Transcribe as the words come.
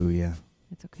Ooh, yeah.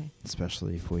 It's okay.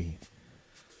 Especially if we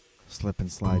slip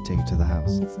and slide, take it to the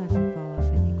house. It's not going to fall off. I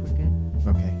think we're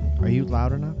good. Okay. Are you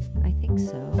loud enough? I think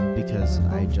so. Because We're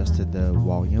I both adjusted the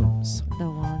volumes. The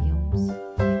volumes.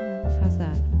 Yeah. How's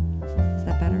that? Is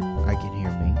that better? I can hear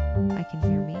me. I can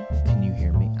hear me. Can you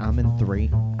hear me? I'm in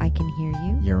 3. I can hear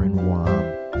you. You're in 1.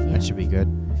 Yeah. That should be good.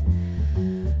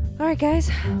 All right, guys.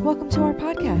 Welcome to our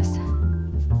podcast.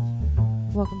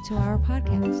 Welcome to our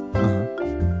podcast.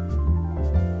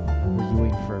 Were you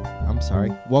waiting for... I'm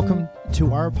sorry. Welcome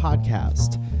to our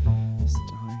podcast.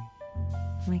 Starring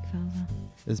Mike Falza.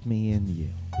 is me and you.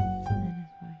 And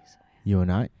his wife. You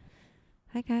and I.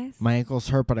 Hi, guys. My ankle's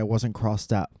hurt, but I wasn't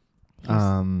crossed up.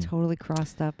 He's totally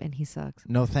crossed up, and he sucks.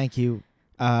 No, thank you.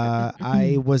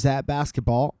 I was at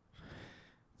basketball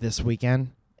this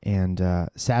weekend and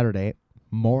Saturday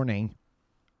morning.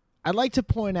 I'd like to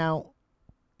point out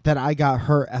that I got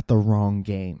hurt at the wrong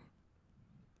game.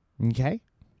 Okay?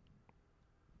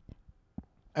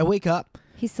 I wake up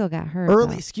He still got hurt. early.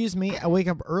 though. Excuse me. I wake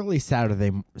up early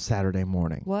Saturday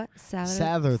morning. What?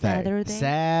 Saturday.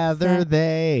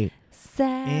 Saturday.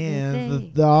 In the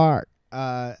dark.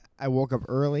 I woke up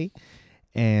early,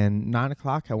 and 9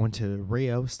 o'clock I went to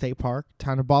Rio State Park,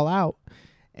 time to ball out,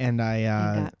 and I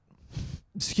got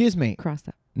excuse me, crossed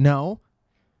up. no,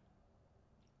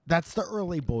 that's the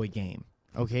early boy game.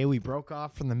 Okay, we broke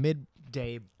off from the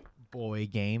midday boy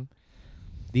game.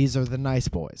 These are the nice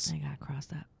boys. I got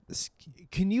crossed up.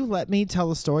 Can you let me tell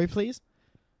the story, please?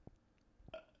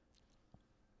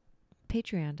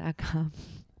 Patreon.com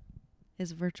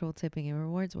is a virtual tipping and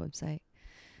rewards website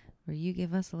where you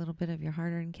give us a little bit of your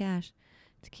hard-earned cash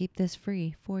to keep this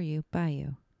free for you, by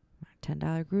you. Our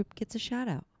 $10 group gets a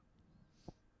shout-out.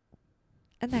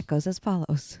 And that goes as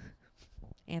follows.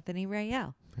 Anthony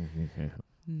Rayel.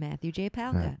 Matthew J.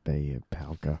 Palka.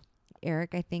 Palka.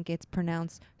 Eric, I think it's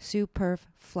pronounced Superf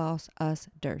Floss Us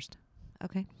Durst.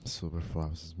 Okay.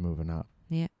 Superfloss is moving up.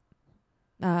 Yeah.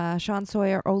 Sean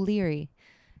Sawyer O'Leary.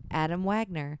 Adam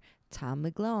Wagner. Tom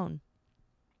McGlone.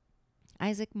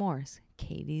 Isaac Morse.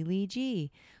 Katie Lee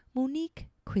G. Monique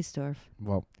Quistorf.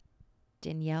 Well,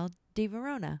 Danielle De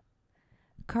Verona.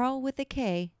 Carl with a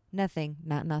K. Nothing,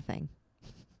 not nothing.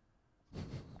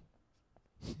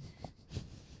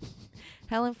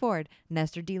 Helen Ford.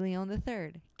 Nestor De Leon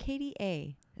III. Katie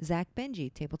A. Zach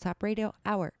Benji. Tabletop Radio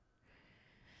Hour.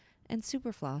 And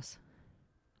Superfloss.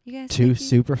 You guys 2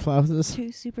 think Superflosses? 2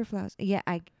 Superfloss.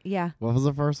 Yeah. What was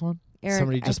the first one? Eric,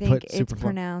 Somebody just I think put it's Superflu-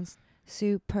 pronounced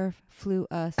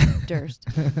Superfluous Durst.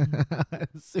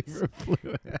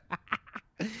 Superfluous.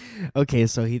 Okay,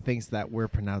 so he thinks that we're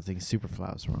pronouncing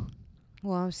superflowers wrong.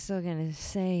 Well, I'm still going to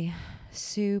say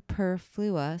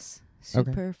superfluous.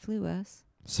 Okay. Superfluous.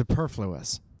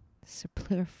 Superfluous.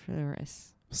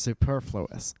 Superfluous.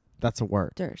 Superfluous. That's a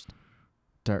word. Durst.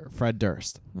 Fred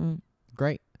Durst. Mm.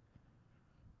 Great.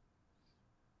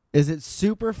 Is it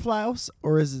superfluous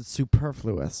or is it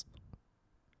superfluous?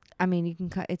 I mean, you can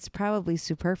cut. It's probably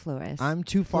superfluous. I'm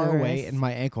too far away Fluorous. and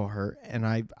my ankle hurt, and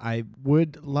I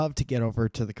would love to get over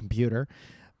to the computer,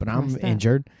 but I'm Crossed up.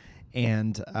 injured,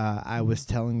 and I was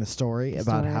telling the story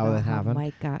about Story how that happened.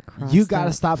 Mike got crossed You got to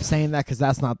up. stop saying that because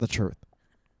that's not the truth.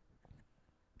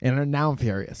 And now I'm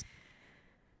furious.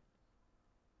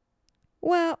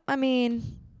 Well, I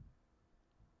mean,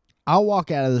 I'll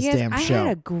walk out of this you guys, damn I show.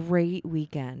 had a great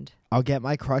weekend. I'll get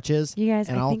my crutches. You guys,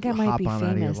 And I I'll think I might hop be on out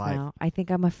of your famous life. now. I think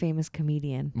I'm a famous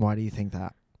comedian. Why do you think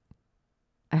that?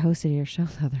 I hosted your show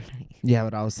the other night. Yeah,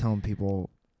 but I was telling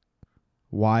people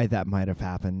why that might have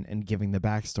happened and giving the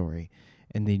backstory,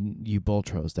 and then you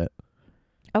bulldozed it,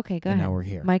 Okay, go and ahead. now we're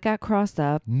here. Mike got crossed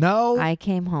up. No, I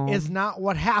came home. is not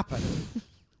what happened.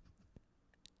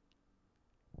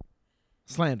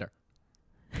 Slander.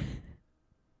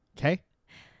 Okay?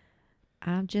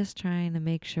 I'm just trying to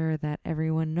make sure that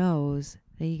everyone knows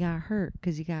that you got hurt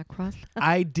because you got crossed up.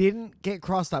 I didn't get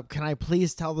crossed up. Can I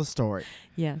please tell the story?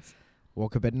 Yes.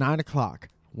 Woke up at 9 o'clock,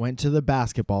 went to the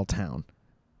basketball town,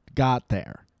 got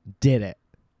there, did it,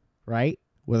 right?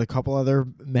 With a couple other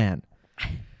men.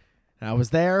 And I was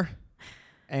there,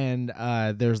 and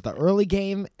there's the early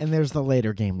game and there's the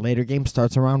later game. Later game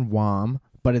starts around WOM,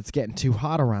 but it's getting too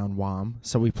hot around WOM,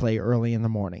 so we play early in the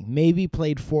morning. Maybe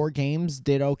played 4 games,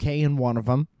 did okay in one of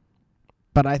them,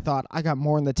 but I thought I got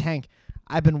more in the tank.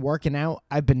 I've been working out.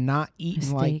 I've been not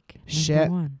eating like Mistake number shit.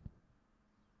 1.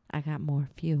 I got more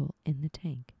fuel in the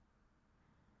tank.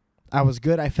 I was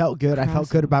good. I felt good. I felt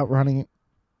good Crossing. about running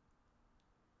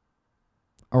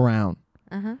around,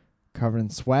 Uh-huh. covered in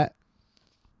sweat,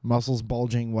 muscles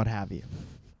bulging, what have you,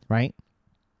 right?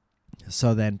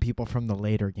 So then people from the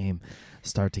later game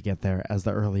start to get there as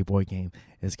the early boy game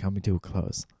is coming to a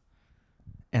close.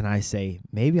 And I say,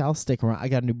 maybe I'll stick around. I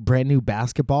got a brand new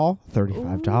basketball,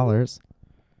 $35.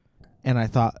 And I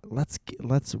thought, let's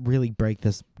really break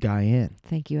this guy in.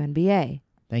 Thank you, NBA.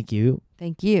 Thank you.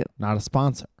 Thank you. Not a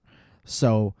sponsor.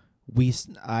 So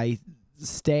I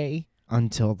stay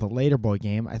until the later boy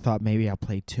game. I thought maybe I'll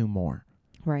play 2 more.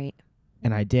 Right.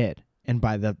 And I did. And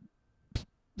by the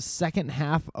second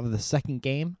half of the second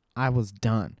game, I was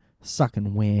done.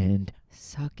 Sucking wind.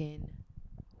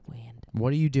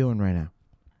 What are you doing right now?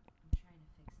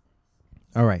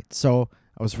 All right, so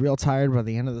I was real tired by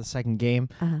the end of the second game.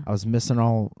 I was missing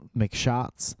all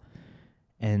McShots,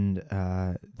 and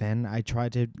then I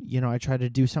tried to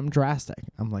do something drastic.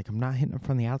 I'm like, I'm not hitting it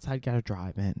from the outside. Got to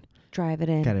drive in. Drive it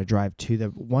in. Got to drive to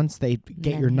the. Once they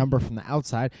get your number from the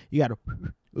outside, you got to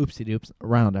oopsie doops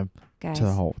around them Guys, to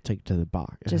the hole, take to the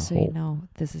box. Just so you know,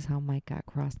 this is how Mike got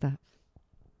crossed up.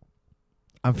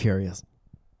 I'm furious.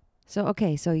 So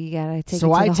okay, so you gotta take. So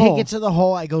it to I the take hole. it to the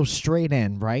hole. I go straight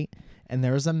in, right? And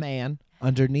there's a man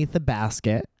underneath the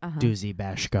basket, doozy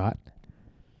bashcot.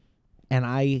 And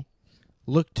I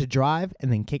look to drive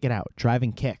and then kick it out. Drive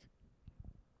and kick.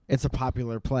 It's a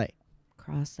popular play.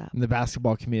 Cross up. In the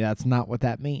basketball community, that's not what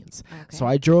that means. Okay. So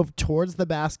I drove towards the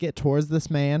basket, towards this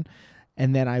man,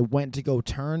 and then I went to go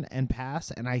turn and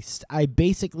pass, and I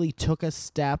basically took a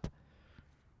step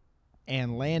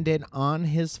and landed on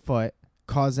his foot,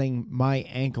 causing my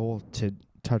ankle to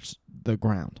touch the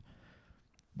ground.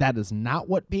 That is not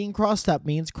what being crossed up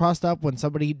means. Crossed up when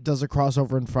somebody does a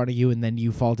crossover in front of you and then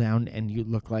you fall down and you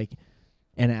look like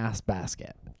an ass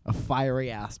basket, a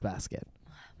fiery ass basket.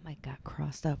 Mike got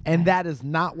crossed up. And that is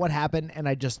not what happened, and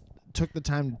I just took the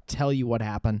time to tell you what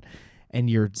happened, and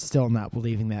you're still not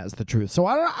believing that is the truth. So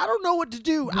I don't know what to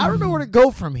do. I don't know where to go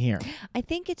from here. I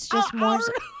think it's just more.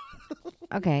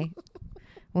 Okay.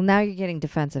 Well, now you're getting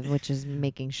defensive, which is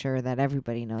making sure that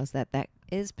everybody knows that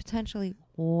is potentially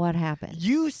what happened.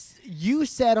 You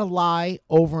said a lie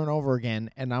over and over again,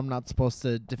 and I'm not supposed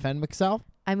to defend myself?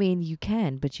 I mean, you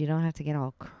can, but you don't have to get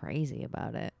all crazy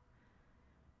about it.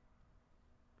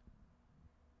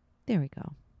 There we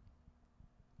go.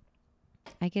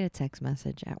 I get a text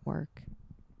message at work.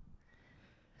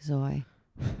 Zoya.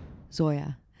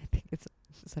 I think it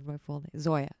said my full name.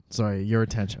 Zoya. Sorry, your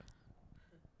attention.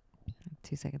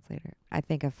 2 seconds later, I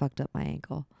think I fucked up my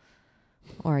ankle.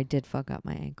 Or I did fuck up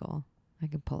my ankle. I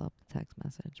can pull up the text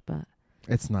message, but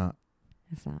It's not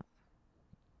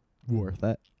worth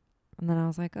it. And then I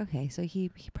was like, okay, so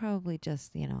he probably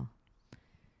just,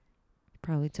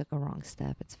 probably took a wrong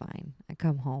step. It's fine. I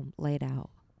come home, laid out.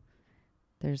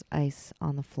 There's ice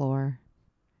on the floor.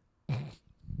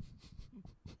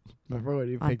 Remember when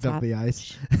you On picked up top- the ice?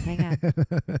 Shh, hang on.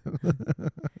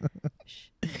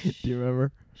 Do you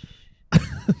remember?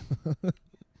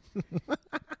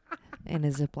 In a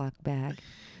Ziploc bag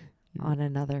on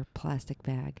another plastic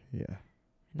bag. Yeah.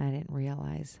 And I didn't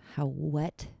realize how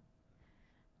wet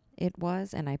it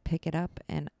was. And I pick it up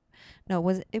and it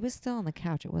was still on the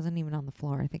couch. It wasn't even on the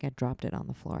floor. I think I dropped it on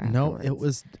the floor afterwards.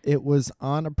 No, it was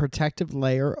on a protective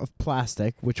layer of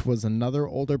plastic, which was another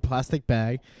older plastic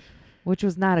bag. Which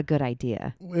was not a good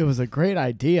idea. It was a great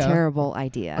idea. Terrible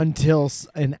idea. Until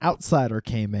an outsider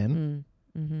came in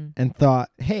and thought,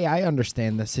 hey, I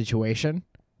understand this situation,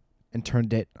 and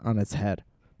turned it on its head.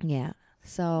 Yeah.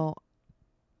 So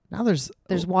now there's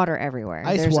water everywhere.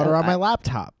 Ice There's water on my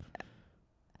laptop.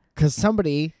 Because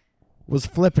somebody was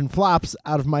flipping flops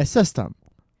out of my system.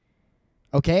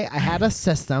 Okay? I had a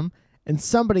system, and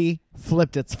somebody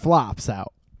flipped its flops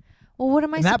out. Well, what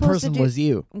am I and that supposed to do? person was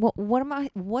you.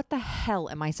 What the hell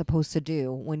am I supposed to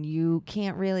do when you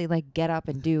can't really get up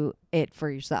and do it for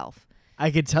yourself? I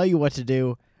could tell you what to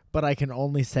do, but I can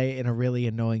only say it in a really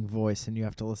annoying voice, and you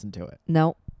have to listen to it.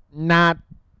 No. Not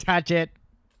touch it.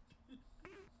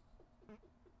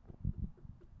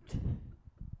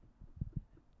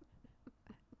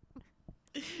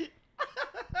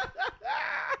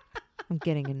 I'm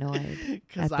getting annoyed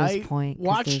at I this point.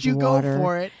 watched you go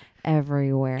for it.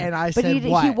 Everywhere. And I but said, he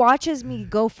what? watches me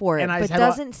go for it, And I but said,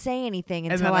 doesn't say anything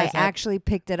And until then I I said- actually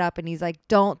picked it up, and he's like,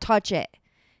 "Don't touch it."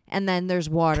 And then there's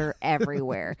water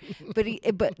everywhere.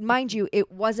 But mind you,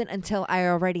 it wasn't until I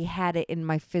already had it in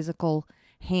my physical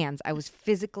hands. I was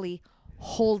physically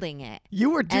holding it.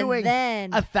 You were doing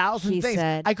then 1,000 he things.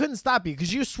 said- I couldn't stop you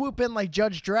because you swoop in like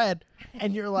Judge Dredd,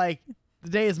 and you're like,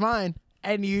 "The day is mine,"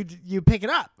 and you pick it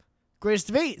up, greatest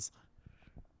of ease.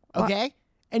 Okay,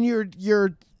 and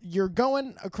you're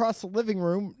going across the living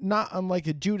room, not unlike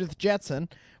a Judith Jetson.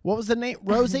 What was the name?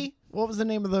 Rosie. What was the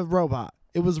name of the robot?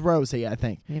 It was Rosie, I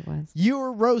think. It was. You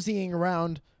were Rosieing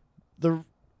around the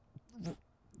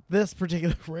this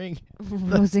particular ring,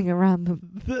 Rosing around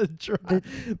the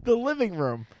living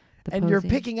room, the and you're posy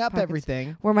picking up pockets.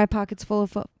 everything. Were my pockets full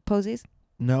of posies?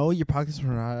 No, your pockets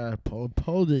were not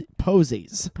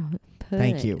posies.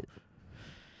 Thank you.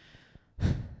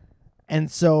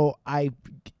 And so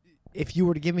if you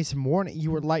were to give me some warning,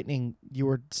 you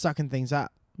were sucking things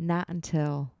up. Not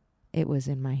until it was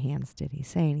in my hands did he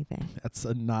say anything. That's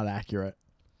not accurate.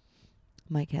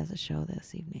 Mike has a show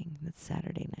this evening. It's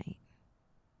Saturday night.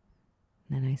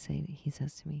 And then he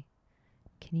says to me,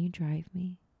 "Can you drive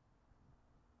me?"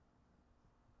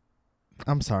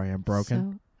 I'm sorry, I'm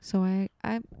broken. So I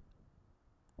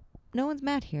no one's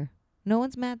mad here. No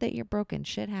one's mad that you're broken.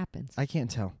 Shit happens. I can't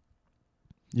tell.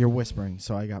 You're whispering,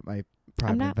 so I got my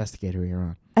private investigator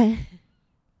ear on.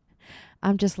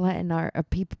 I'm just letting our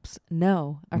peeps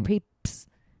know. Our peeps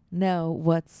know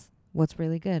what's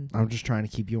really good. I'm just trying to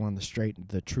keep you on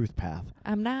the truth path.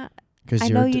 I'm not. 'Cause I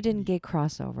know you didn't get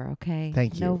crossover, okay?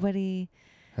 Thank you. Nobody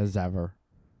has ever.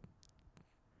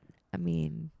 I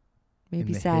mean, maybe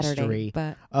in the Saturday, history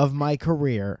but of my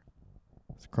career,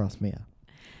 it's crossed me up.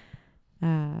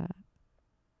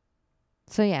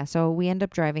 So we end up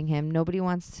driving him. Nobody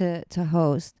wants to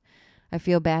host. I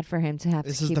feel bad for him to have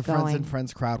This to is keep the going. Friends and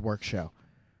Friends crowd work show.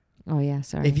 Oh yeah,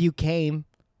 sorry. If you came,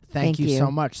 thank you you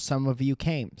so much. Some of you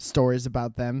came. Stories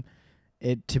about them,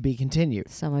 to be continued.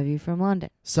 Some of you from London.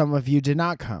 Some of you did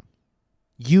not come.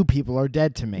 You people are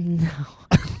dead to me. No.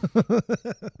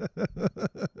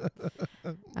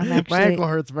 My ankle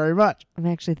hurts very much. I'm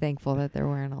actually thankful that there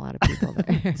weren't a lot of people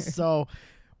there. So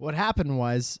what happened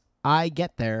was I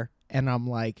get there and I'm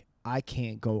like, I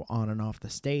can't go on and off the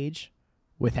stage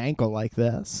with ankle like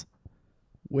this,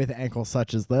 with ankle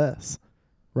such as this,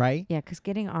 right? Yeah, because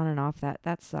getting on and off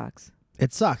that sucks.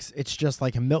 It sucks. It's just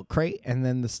like a milk crate and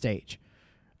then the stage.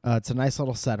 It's a nice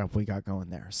little setup we got going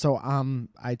there. So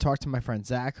I talked to my friend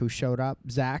Zach, who showed up.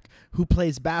 Zach, who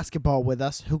plays basketball with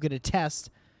us, who could attest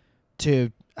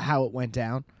to how it went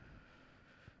down.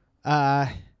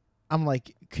 I'm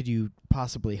like, could you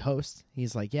possibly host?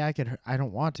 He's like, yeah, I could. I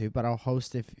don't want to, but I'll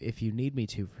host if you need me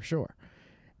to, for sure.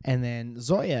 And then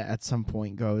Zoya at some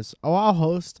point goes, oh, I'll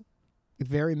host.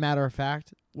 Very matter of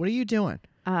fact. What are you doing?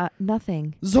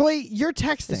 Nothing. Zoya, you're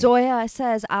texting. Zoya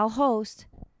says, I'll host.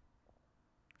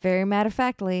 Very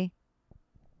matter-of-factly.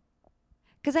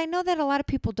 Because I know that a lot of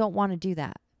people don't want to do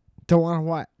that. Don't want to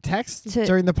what? Text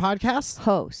during the podcast?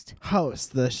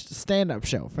 Host the stand-up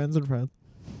show, Friends and Friends.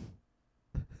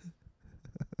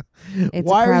 It's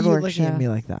Why a are crowd you work looking at show. me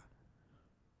like that?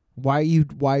 Why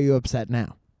are you upset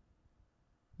now?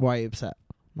 Why are you upset?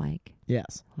 Mike,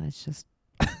 Yes. let's just...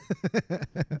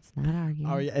 Let's not argue.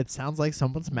 Oh, yeah, it sounds like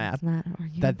someone's mad Let's not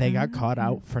argue that they got about caught it.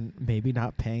 out for maybe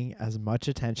not paying as much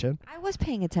attention. I was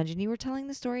paying attention. You were telling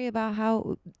the story about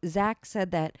how Zach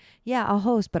said that, yeah, I'll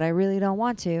host, but I really don't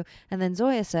want to. And then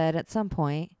Zoya said at some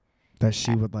point... That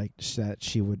she would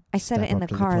she would I said step it in up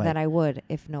the to car plate. that I would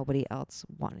if nobody else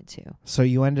wanted to. So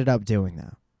you ended up doing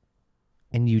that.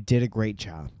 And you did a great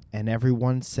job. And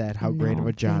everyone said how great of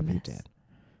a job you did.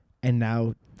 And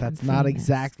now that's I'm not famous.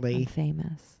 exactly... I'm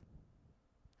famous.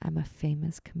 I'm a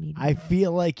famous comedian. I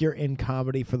feel like you're in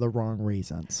comedy for the wrong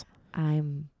reasons.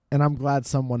 I'm And I'm glad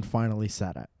someone finally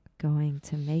said it. going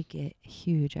to make it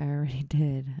huge. I already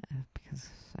did because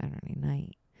Saturday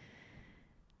night.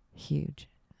 Huge.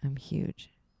 I'm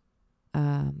huge.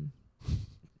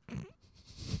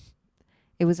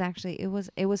 It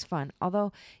was fun.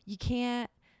 Although you can't.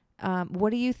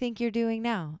 What do you think you're doing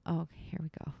now? Oh, here we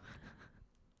go.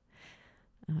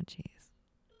 Oh, jeez.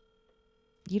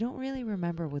 You don't really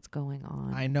remember what's going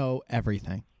on. I know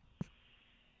everything.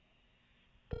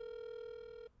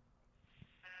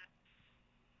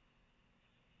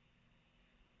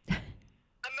 Man,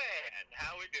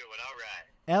 how we doing? All right.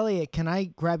 Elliot, can I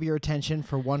grab your attention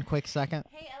for one quick second?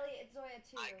 Hey, Elliot, it's Zoya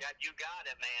too. You got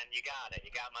it, man. You got it.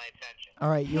 You got my attention. All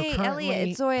right, you're Hey, currently... Elliot,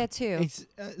 it's Zoya too.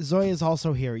 Zoya's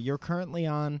also here. You're currently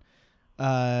on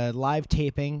live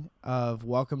taping of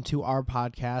Welcome to Our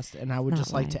Podcast, and I would Not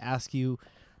just like live. to ask you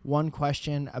one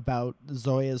question about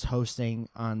Zoya's hosting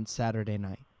on Saturday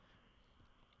night.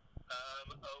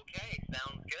 Okay,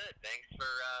 sounds good. Thanks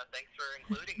for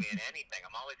including me in anything.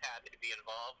 I'm always happy to be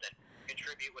involved and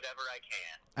contribute whatever I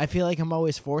can. I feel like I'm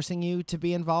always forcing you to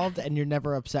be involved, and you're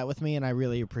never upset with me, and I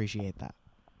really appreciate that.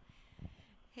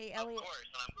 Hey, Of Elliot. course,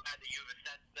 and I'm glad that you've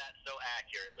assessed that so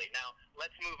accurately. Now,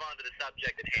 let's move on to the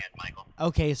subject at hand, Michael.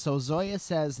 Okay, so Zoya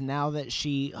says now that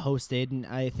she hosted, and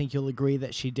I think you'll agree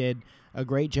that she did a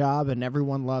great job and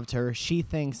everyone loved her, she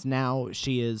thinks now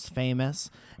she is famous,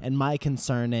 and my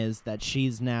concern is that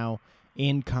she's now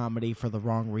in comedy for the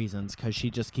wrong reasons because she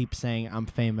just keeps saying I'm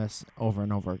famous over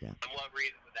and over again. And what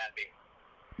reason would that be?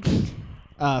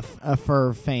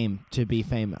 For fame, to be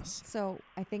famous. So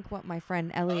I think what my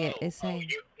friend Elliot is saying.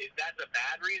 Is that a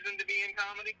bad reason to be in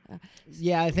comedy?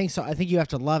 Yeah, I think so. I think you have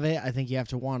to love it. I think you have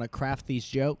to want to craft these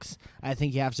jokes. I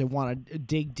think you have to want to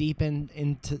dig deep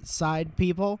inside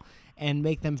people and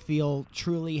make them feel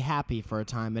truly happy for a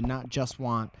time and not just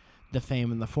want the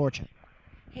fame and the fortune.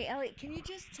 Hey, Elliot, can you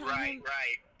just tell Right, him?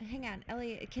 right. Hang on,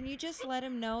 Elliot. Can you just let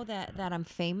him know that I'm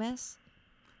famous?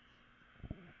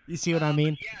 You see what I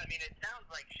mean? Yeah, I mean, it sounds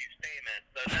like she's famous,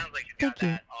 so it sounds like she's got Thank you.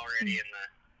 that already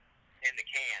in the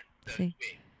can, so See. to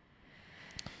speak.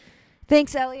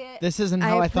 Thanks, Elliot. This isn't I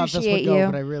how I thought this would appreciate go, you.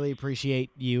 but I really appreciate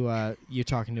you you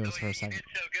talking to us for a You second.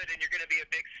 did so good, and you're going to be a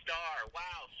big star.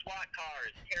 Wow, SWAT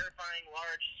cars, terrifying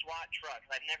large SWAT trucks.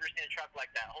 I've never seen a truck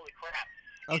like that. Holy crap.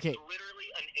 Okay. It's literally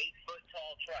an 8-foot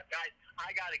tall truck. Guys,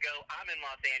 I got to go. I'm in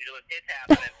Los Angeles. It's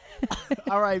happening.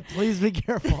 All right, please be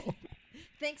careful.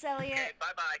 Thanks, Elliot. Okay,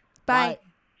 bye-bye. Bye.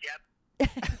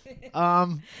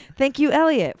 Yep. Thank you,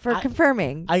 Elliot, for I-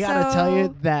 confirming. I gotta tell you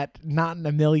So- that not in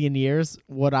a million years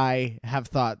would I have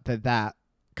thought that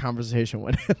conversation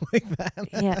would end like that.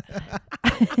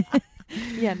 Yeah.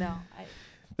 Yeah, no.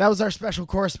 That was our special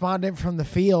correspondent from the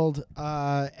field,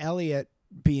 Elliot,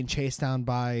 being chased down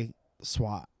by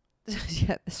SWAT.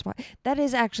 Yeah, that's why. That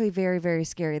is actually very, very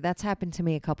scary. That's happened to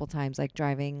me a couple times, like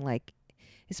driving, like,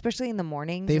 especially in the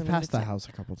mornings. They've and when passed it's the like- house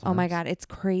a couple times. Oh my God, it's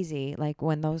crazy. Like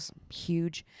when those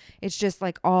huge, it's just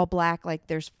like all black, like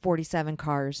there's 47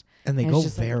 cars. And they and it's go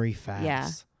just like- very fast. yeah.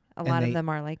 A And lot they- of them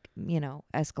are like,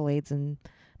 Escalades and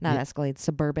not Yeah. Escalades,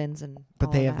 Suburbans and But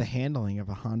all they of have the that. handling of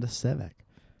a Honda Civic.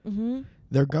 Mm-hmm.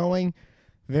 They're going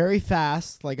very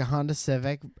fast, like a Honda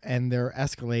Civic, and they're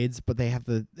Escalades, but they have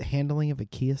the handling of a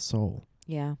Kia Soul.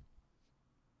 Yeah.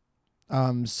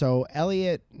 So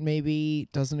Elliot maybe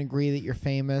doesn't agree that you're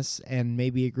famous, and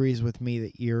maybe agrees with me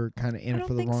that you're kind of I in it don't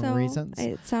for the think wrong so. reasons.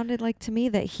 It sounded like to me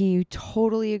that he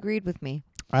totally agreed with me.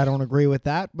 I don't agree with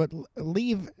that, but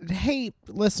hey,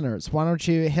 listeners, why don't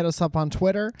you hit us up on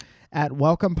Twitter at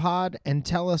WelcomePod and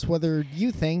tell us whether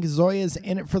you think Zoya's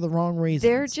in it for the wrong reasons.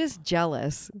 They're just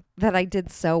jealous that I did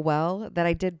so well, that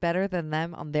I did better than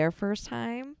them on their first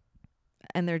time,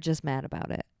 and they're just mad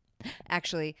about it.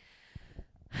 Actually,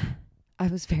 I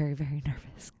was very, very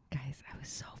nervous. Guys, I was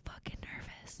so fucking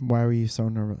nervous. Why were you so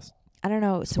nervous? I don't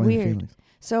know. It's Explain the weird. feelings.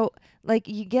 So, like,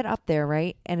 you get up there,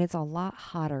 right? And it's a lot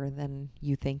hotter than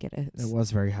you think it is. It was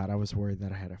very hot. I was worried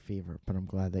that I had a fever, but I'm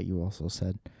glad that you also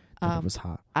said that it was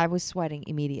hot. I was sweating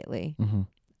immediately.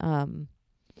 Mm-hmm.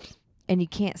 And you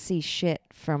can't see shit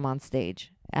from on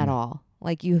stage at all.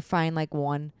 Like, you find, like,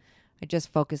 one. I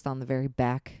just focused on the very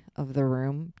back of the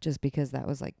room just because that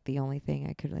was, like, the only thing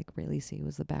I could, like, really see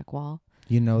was the back wall.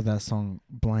 You know that song,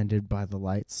 Blinded by the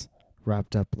Lights,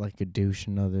 wrapped up like a douche,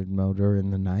 another motor in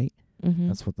the night? Mm-hmm.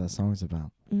 That's what that song's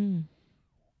about.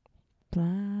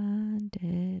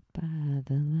 Blinded by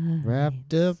the light.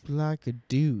 Wrapped up like a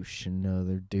douche,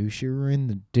 another doucher in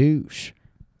the douche.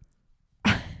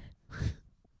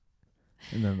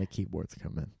 And then the keyboards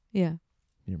come in. Yeah.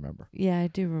 You remember? Yeah, I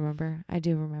do remember.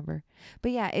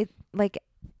 But yeah, it, like,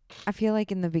 I feel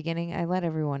like in the beginning, I let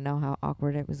everyone know how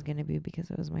awkward it was going to be because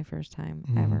it was my first time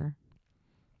Mhm. ever.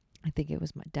 I think it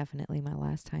was definitely my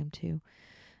last time too.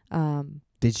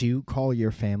 Did you call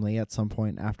your family at some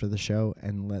point after the show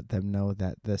and let them know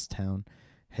that this town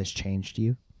has changed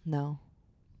you? No.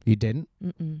 You didn't?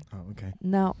 Mm-mm. Oh, okay.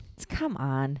 No. Come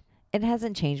on. It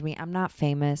hasn't changed me. I'm not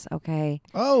famous, okay?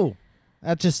 Oh,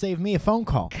 that just saved me a phone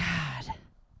call. God.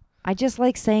 I just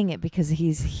like saying it because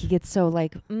he gets so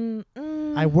like,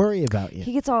 I worry about you.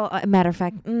 He gets all, matter of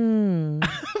fact, I'm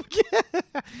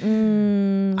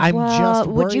well, just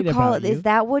would you worried call about it? you. Is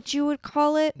that what you would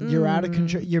call it? You're out of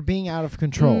control. You're being out of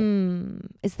control.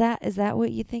 Is that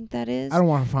what you think that is? I don't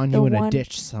want to find The you in a one-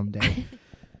 ditch someday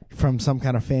from some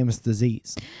kind of famous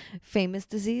disease. Famous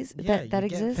disease Yeah, that you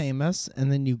exists. get famous,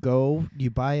 and then you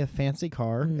buy a fancy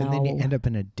car, and then you No. end up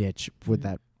in a ditch with Mm.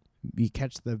 that. You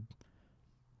catch the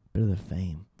bit of the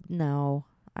fame. No,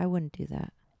 I wouldn't do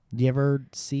that. Do you ever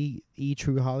see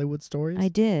True Hollywood Stories? I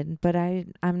did, but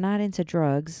I'm not into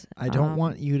drugs. I don't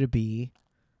want you to be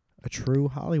a true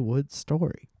Hollywood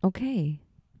story. Okay,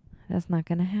 that's not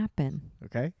gonna happen.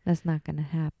 Okay. That's not gonna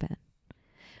happen.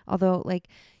 Although, like,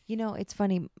 it's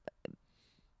funny.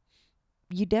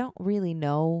 You don't really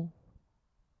know.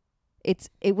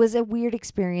 It was a weird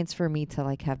experience for me to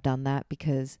like have done that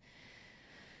because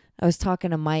I was talking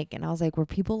to Mike and I was like, were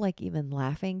people like even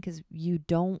laughing? Because you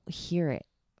don't hear it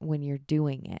when you're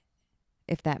doing it,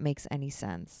 if that makes any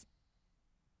sense.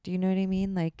 Do you know what I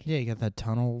mean? Like, Yeah, you got that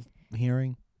tunnel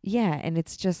hearing. yeah, and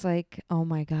it's just like, oh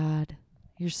my God,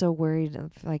 You're so worried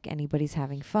if like anybody's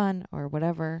having fun or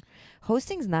whatever.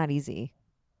 Hosting's not easy.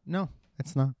 No,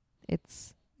 it's not.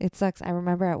 It sucks. I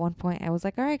remember at one point I was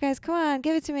like, "All right, guys, come on,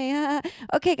 give it to me."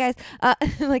 Okay, guys.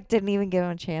 Like didn't even give him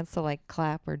a chance to like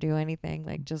clap or do anything.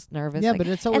 Like just nervous. Yeah, like, but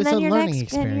it's and always then a your learning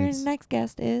next, And experience. your next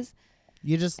guest is,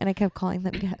 You just and I kept calling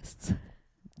them guests.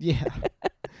 yeah.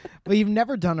 But you've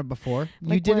never done it before. You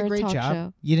Like did we're a a great talk job.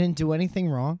 show. You didn't do anything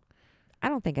wrong. I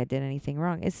don't think I did anything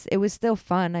wrong. It was still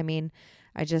fun. I mean,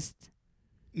 I just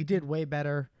You did way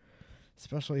better,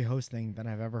 especially hosting, than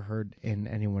I've ever heard in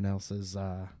anyone else's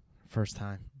first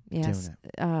time yes. doing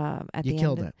it. At You the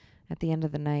killed end it. At the end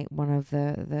of the night, one of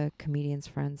the comedian's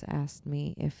friends asked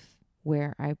me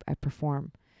where I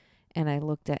perform, and I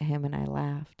looked at him and I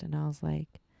laughed and I was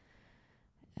like,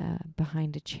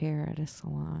 behind a chair at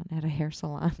a hair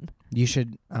salon. You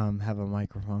should have a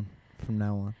microphone from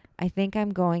now on. I think I'm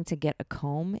going to get a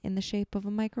comb in the shape of a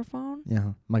microphone.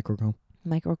 Yeah, microcomb.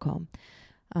 Microcomb.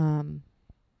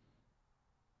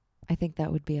 I think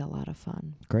that would be a lot of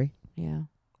fun. Great. Yeah.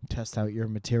 Test out your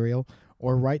material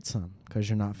or write some because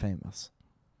you're not famous.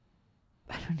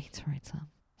 I don't need to write some.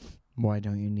 Why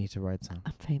don't you need to write some?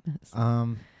 I'm famous.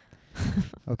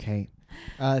 Okay.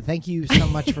 Thank you so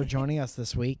much for joining us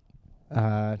this week.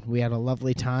 We had a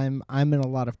lovely time. I'm in a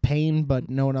lot of pain, but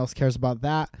no one else cares about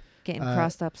that. Getting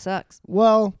crossed up sucks.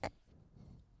 Well,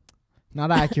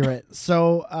 not accurate.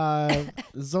 So,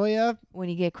 Zoya, When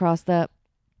you get crossed up,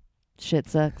 shit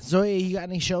sucks. you got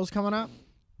any shows coming up?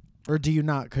 Or do you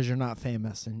not because you're not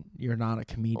famous and you're not a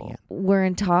comedian? We're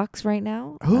in talks right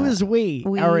now. Who is we?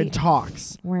 Are in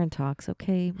talks. We're in talks,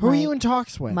 okay? Who are you in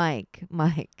talks with? Mike,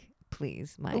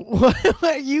 please, Mike. What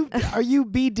are you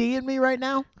BDing me right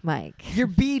now? Mike. You're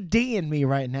BDing me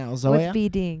right now, Zoya. What's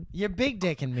BDing? You're big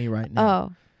dicking me right now.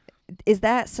 Oh. Is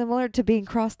that similar to being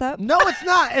crossed up? No, it's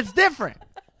not. It's different.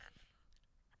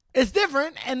 It's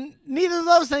different, and neither of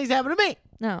those things happen to me.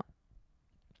 No.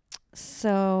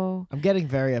 So I'm getting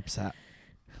very upset.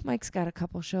 Mike's got a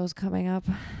couple shows coming up.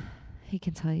 He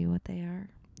can tell you what they are.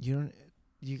 You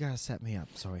gotta set me up.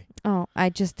 Sorry. Oh, I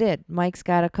just did. Mike's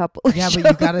got a couple. Yeah, shows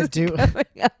but you gotta do. coming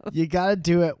up. You gotta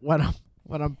do it when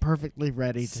I'm perfectly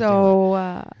ready to do it.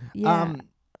 So yeah.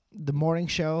 The morning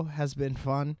show has been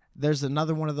fun. There's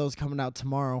another one of those coming out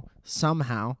tomorrow.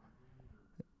 Somehow,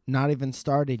 not even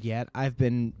started yet. I've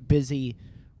been busy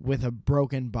with a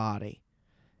broken body,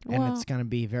 and Well, it's gonna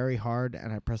be very hard.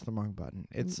 And I pressed the wrong button.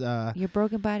 It's your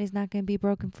broken body's not going to be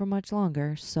broken for much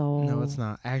longer. So No, it's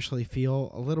not. I actually feel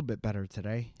a little bit better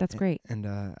today. That's great. And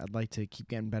I'd like to keep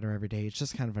getting better every day. It's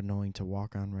just kind of annoying to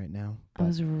walk on right now. I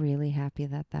was really happy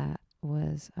that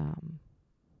was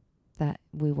that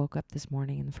we woke up this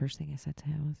morning and the first thing I said to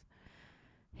him was,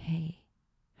 "Hey,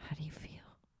 how do you feel?"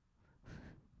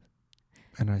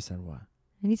 And I said what?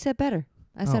 And he said better.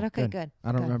 I said, "Okay, good."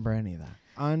 I don't good." remember any of that.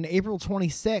 On April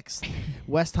 26th,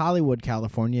 West Hollywood,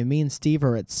 California, me and Steve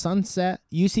are at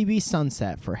UCB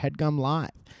Sunset for HeadGum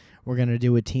Live. We're going to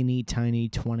do a teeny tiny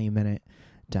 20-minute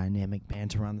dynamic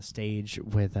banter on the stage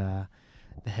with the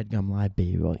HeadGum Live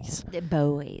boys. The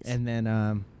boys. And then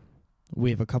I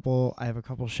have a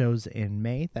couple shows in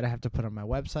May that I have to put on my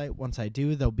website. Once I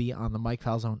do, they'll be on the Mike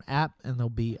Falzone app, and they'll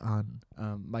be on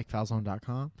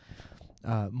MikeFalzone.com.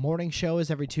 Morning show is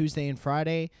every Tuesday and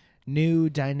Friday. New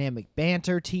dynamic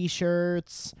banter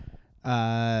T-shirts.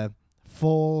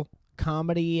 Full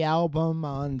comedy album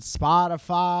on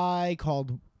Spotify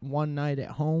called One Night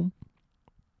at Home.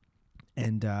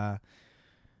 And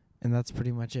that's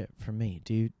pretty much it for me.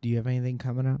 Do you have anything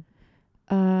coming up?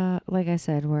 Like I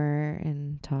said, we're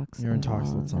in talks. You're in of talks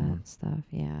all with of someone. that stuff.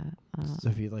 Yeah. So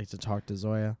if you'd like to talk to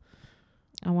Zoya,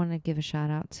 I want to give a shout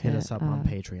out to hit us up on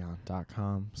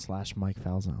patreon.com/Mike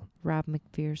Falzone. Rob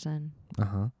McPherson.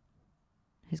 Uh-huh.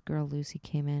 His girl Lucy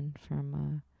came in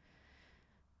from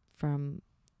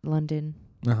London.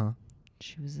 Uh-huh.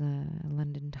 She was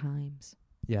London Times.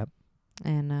 Yep.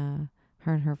 And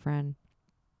her and her friend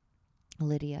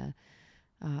Lydia,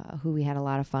 who we had a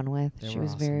lot of fun with. They She were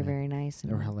was awesome, very, man. very nice They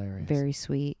were and hilarious. very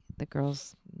sweet. The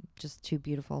girls, just two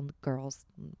beautiful girls.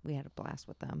 We had a blast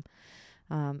with them.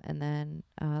 And then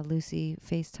Lucy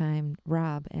FaceTimed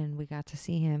Rob, and we got to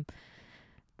see him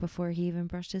before he even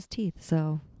brushed his teeth.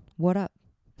 So, what up?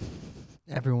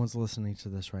 Everyone's listening to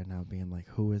this right now being like,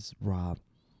 who is Rob?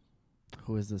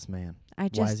 Who is this man? I Why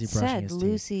just is he brushing said his teeth?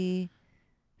 Lucy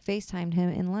FaceTimed him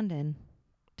in London.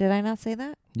 Did I not say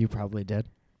that? You probably did.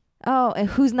 Oh, and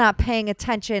who's not paying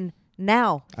attention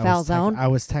now, Falzone? I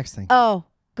was texting. Oh,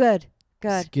 good.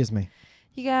 Good. Excuse me.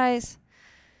 You guys,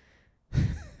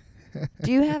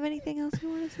 do you have anything else you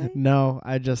want to say? No,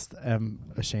 I just am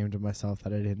ashamed of myself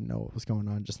that I didn't know what was going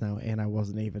on just now, and I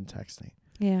wasn't even texting.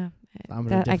 Yeah. I'm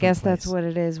in a I different guess that's place. what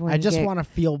it is when I you just get want to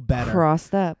feel better.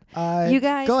 crossed up. You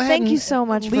guys, go ahead thank you and so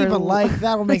much leave for a like.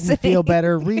 That'll make me feel listening.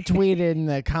 better. Retweet it in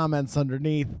the comments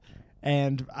underneath.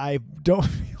 And I don't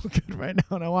feel good right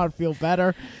now, and I want to feel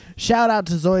better. Shout out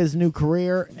to Zoya's new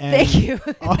career. And Thank you.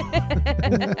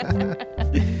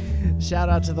 Shout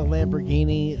out to the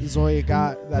Lamborghini Zoya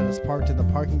got that is parked in the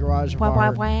parking garage of Wow, wow,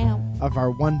 our wow. of our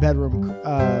one-bedroom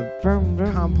Vroom,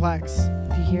 vroom. complex.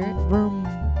 Do you hear it? Vroom.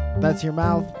 That's your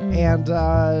mouth. And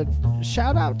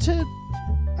shout out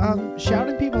to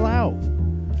shouting people out.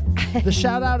 The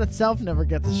shout out itself never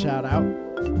gets a shout out,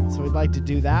 so we'd like to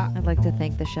do that. I'd like to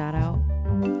thank the shout out.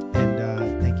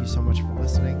 And thank you so much for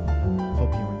listening.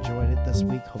 Hope you enjoyed it this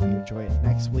week. Hope you enjoy it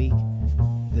next week.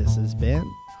 This has been.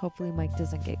 Hopefully Mike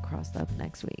doesn't get crossed up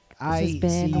next week. This I has see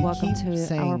been you welcome keep to our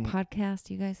saying- podcast.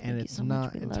 You guys, thank And you it's so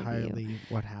not much. We love you. entirely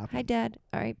what happened. Hi, Dad.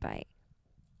 All right, bye.